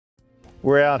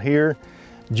We're out here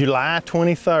July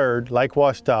 23rd, Lake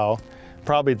Ouachita,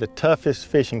 probably the toughest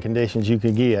fishing conditions you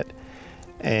could get.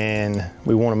 And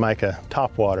we want to make a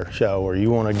topwater show, or you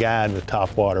want to guide with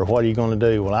topwater. What are you going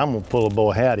to do? Well, I'm going to pull a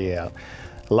boy howdy out.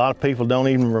 A lot of people don't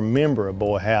even remember a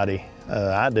boy howdy.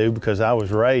 I do, because I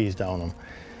was raised on them.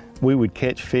 We would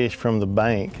catch fish from the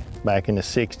bank back in the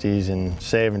 60s and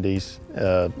 70s.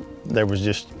 There was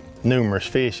just numerous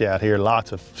fish out here,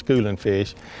 lots of schooling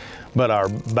fish. But our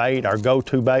bait, our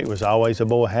go-to bait was always a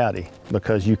boy howdy,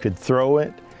 because you could throw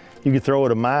it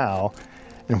a mile,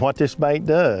 and what this bait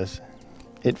does,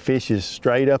 it fishes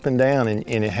straight up and down, and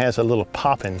it has a little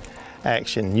popping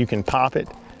action. You can pop it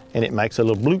and it makes a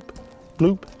little bloop,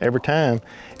 bloop every time.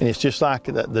 And it's just like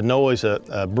the noise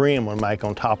a brim would make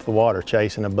on top of the water,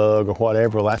 chasing a bug or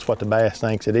whatever. Well, that's what the bass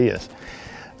thinks it is.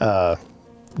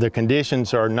 The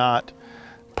conditions are not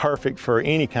perfect for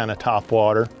any kind of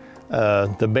topwater.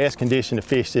 The best condition to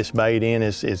fish this bait in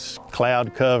is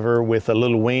cloud cover with a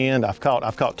little wind. I've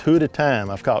caught two at a time.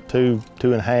 I've caught two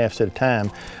and a halves at a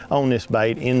time on this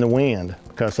bait in the wind,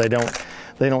 because they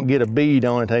don't get a bead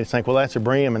on it. They think, well, that's a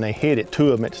brim, and they hit it.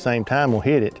 Two of them at the same time will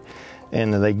hit it,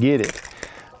 and they get it.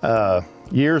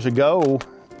 Years ago,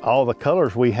 all the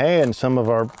colors we had, and some of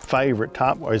our favorite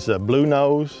top was the blue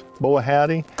nose boy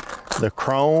howdy, the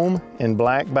chrome and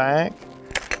black back,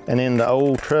 and then the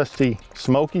old trusty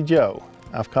Smoky Joe.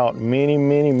 I've caught many,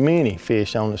 many, many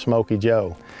fish on the Smoky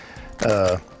Joe.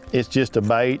 It's just a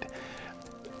bait.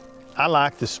 I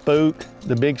like the spook,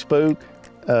 the big spook,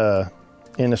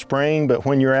 in the spring, but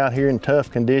when you're out here in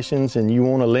tough conditions and you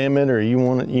want a limit, or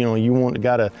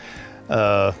got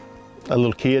a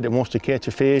little kid that wants to catch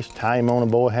a fish, tie him on a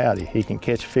boy howdy. He can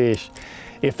catch fish.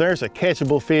 If there's a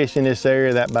catchable fish in this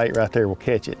area, that bait right there will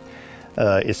catch it.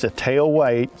 It's a tail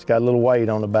weight. It's got a little weight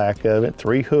on the back of it,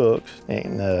 3 hooks.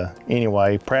 And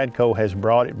anyway, Pradco has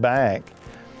brought it back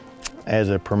as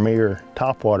a premier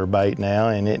topwater bait now,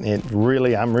 and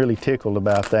I'm really tickled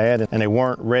about that. And they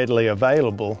weren't readily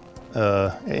available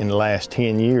in the last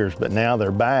 10 years, but now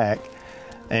they're back.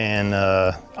 And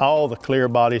all the clear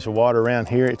bodies of water around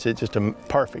here, it's just a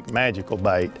perfect, magical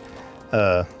bait.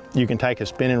 You can take a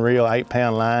spinning reel,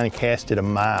 8-pound line, and cast it a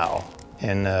mile.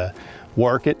 And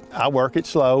work it. I work it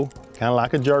slow, kind of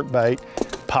like a jerk bait.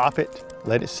 Pop it,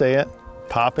 let it set,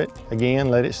 pop it again,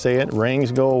 let it set,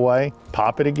 rings go away,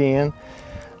 pop it again.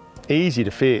 Easy to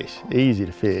fish, easy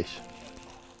to fish.